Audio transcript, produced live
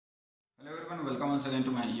everyone, welcome once again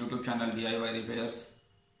to my YouTube channel DIY Repairs.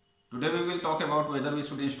 Today we will talk about whether we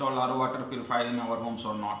should install RO water purifier in our homes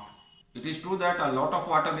or not. It is true that a lot of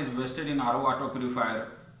water is wasted in RO water purifier.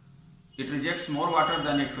 It rejects more water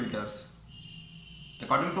than it filters.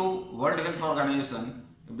 According to World Health Organization,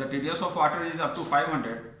 if the TDS of water is up to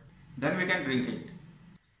 500, then we can drink it.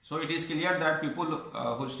 So it is clear that people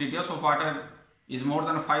whose TDS of water is more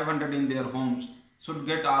than 500 in their homes should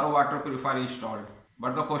get RO water purifier installed.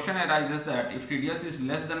 But the question arises that if TDS is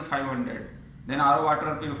less than 500, then RO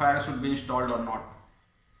water purifier should be installed or not.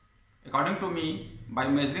 According to me, by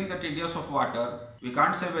measuring the TDS of water, we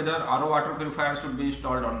can't say whether RO water purifier should be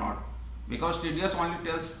installed or not, because TDS only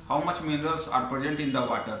tells how much minerals are present in the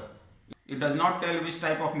water. It does not tell which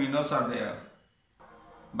type of minerals are there.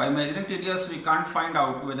 By measuring TDS, we can't find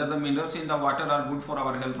out whether the minerals in the water are good for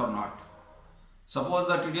our health or not. Suppose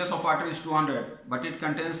the TDS of water is 200, but it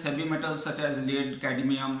contains heavy metals such as lead,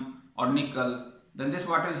 cadmium or nickel, then this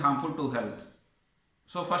water is harmful to health.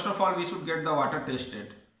 So first of all, we should get the water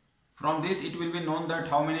tested. From this, it will be known that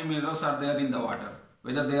how many minerals are there in the water,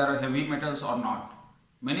 whether they are heavy metals or not.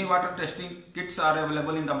 Many water testing kits are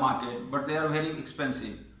available in the market, but they are very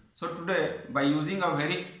expensive. So today, by using a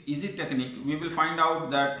very easy technique, we will find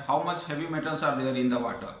out that how much heavy metals are there in the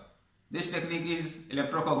water. This technique is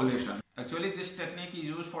electrocoagulation. Actually, this technique is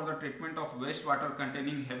used for the treatment of wastewater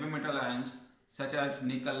containing heavy metal ions such as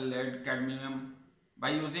nickel, lead, cadmium by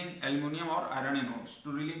using aluminium or iron anodes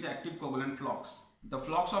to release active coagulant flux. The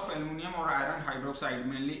flux of aluminium or iron hydroxide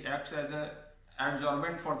mainly acts as an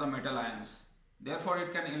adsorbent for the metal ions. Therefore,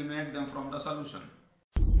 it can eliminate them from the solution.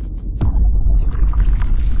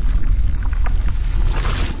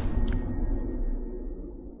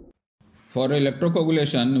 For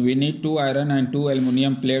electrocoagulation, we need 2 iron and 2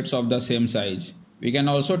 aluminium plates of the same size. We can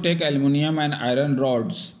also take aluminium and iron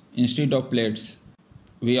rods instead of plates.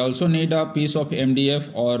 We also need a piece of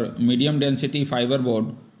MDF or medium density fiber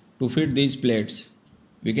board to fit these plates.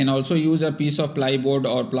 We can also use a piece of plyboard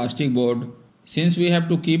or plastic board. Since we have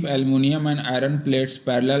to keep aluminium and iron plates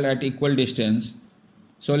parallel at equal distance,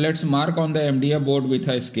 so let's mark on the MDF board with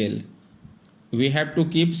a scale. We have to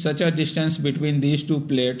keep such a distance between these two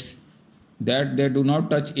plates that they do not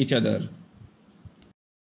touch each other.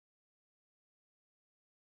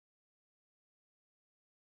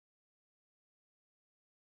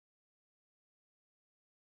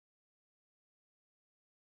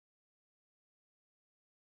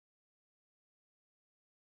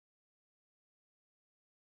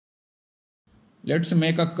 Let's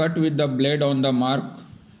make a cut with the blade on the mark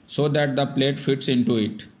so that the plate fits into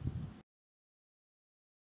it.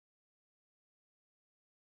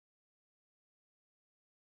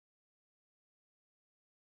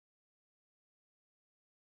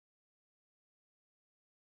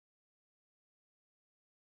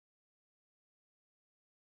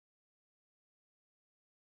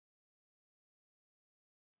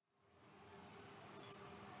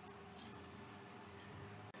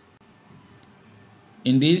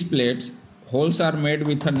 In these plates, holes are made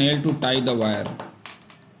with a nail to tie the wire.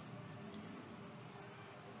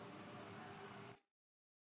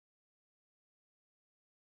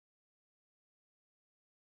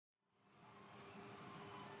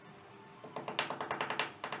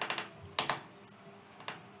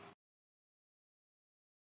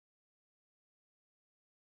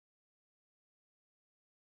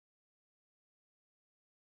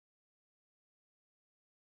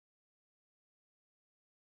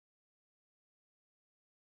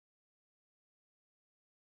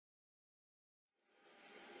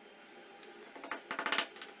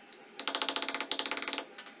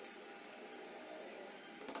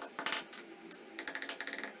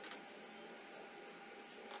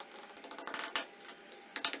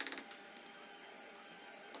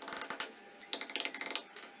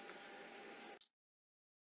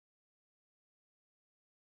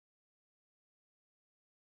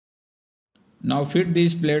 Now fit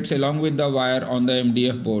these plates along with the wire on the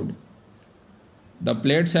MDF board. The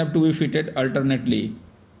plates have to be fitted alternately.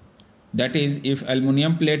 That is, if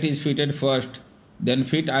aluminium plate is fitted first, then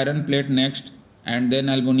fit iron plate next, and then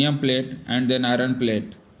aluminium plate and then iron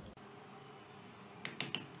plate.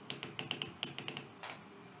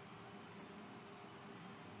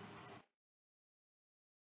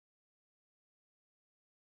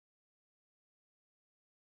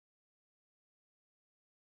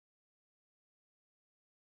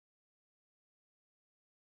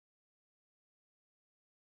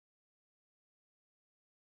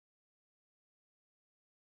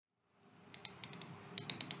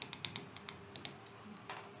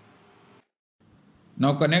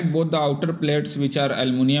 Now connect both the outer plates, which are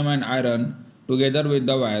aluminium and iron, together with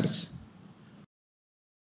the wires.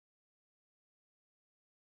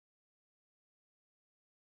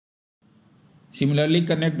 Similarly,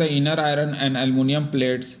 connect the inner iron and aluminium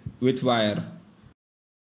plates with wire.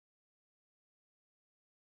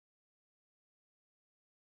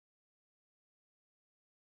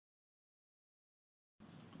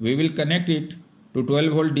 We will connect it to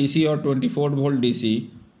 12 volt DC or 24 volt DC.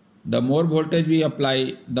 The more voltage we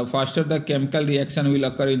apply, the faster the chemical reaction will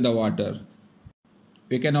occur in the water.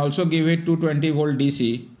 We can also give it to 20 volt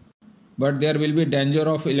DC, but there will be danger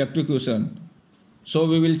of electrocution. So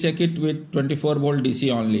we will check it with 24 volt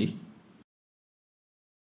DC only.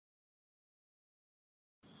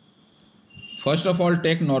 First of all,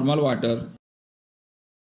 take normal water.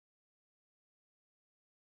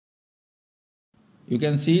 You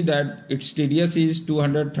can see that its TDS is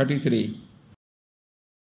 233.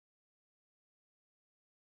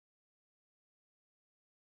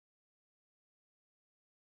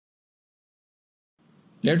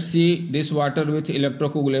 Let's see this water with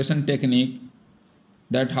electrocoagulation technique,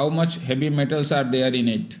 that how much heavy metals are there in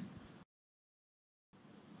it.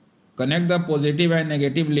 Connect the positive and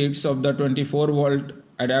negative leads of the 24 volt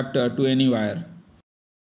adapter to any wire.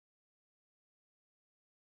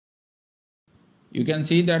 You can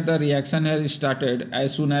see that the reaction has started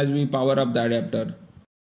as soon as we power up the adapter.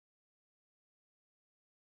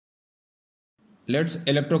 Let's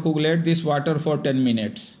electrocoagulate this water for 10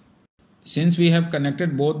 minutes. Since we have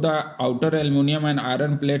connected both the outer aluminum and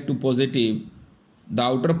iron plate to positive, the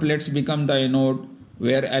outer plates become the anode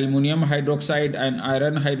where aluminum hydroxide and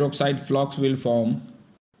iron hydroxide flux will form,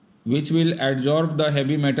 which will absorb the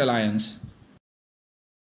heavy metal ions.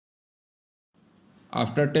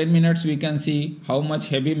 After 10 minutes we can see how much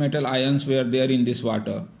heavy metal ions were there in this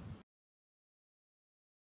water.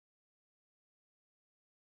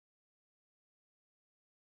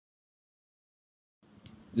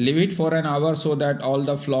 Leave it for an hour so that all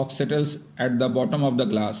the flux settles at the bottom of the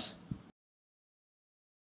glass.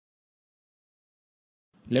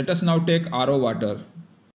 Let us now take RO water.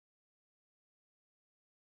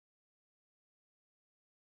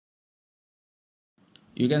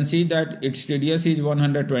 You can see that its TDS is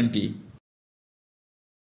 120.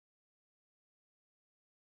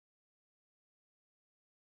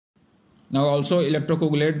 Now also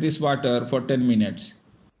electrocoagulate this water for 10 minutes.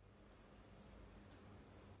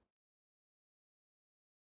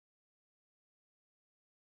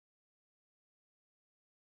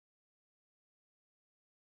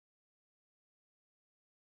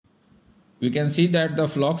 We can see that the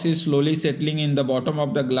flux is slowly settling in the bottom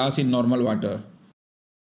of the glass in normal water.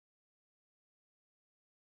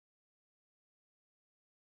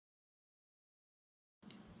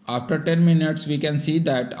 After 10 minutes we can see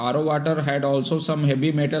that RO water had also some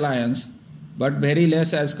heavy metal ions, but very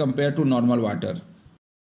less as compared to normal water.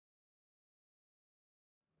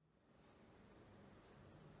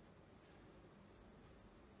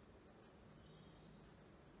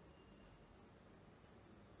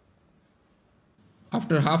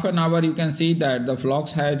 After half an hour you can see that the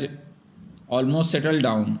flux has almost settled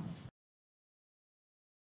down.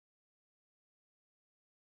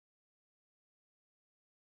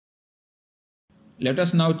 Let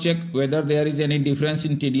us now check whether there is any difference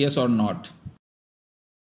in TDS or not.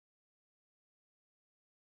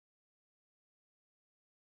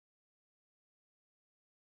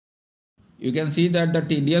 You can see that the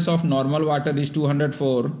TDS of normal water is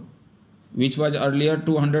 204, which was earlier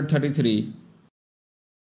 233.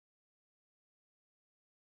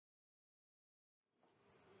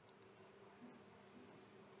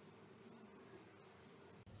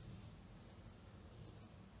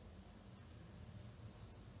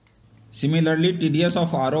 Similarly, TDS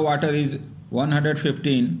of RO water is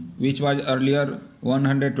 115, which was earlier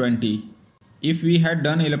 120. If we had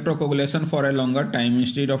done electrocoagulation for a longer time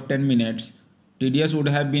instead of 10 minutes, TDS would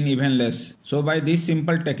have been even less. So by this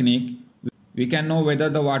simple technique, we can know whether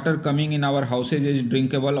the water coming in our houses is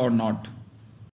drinkable or not.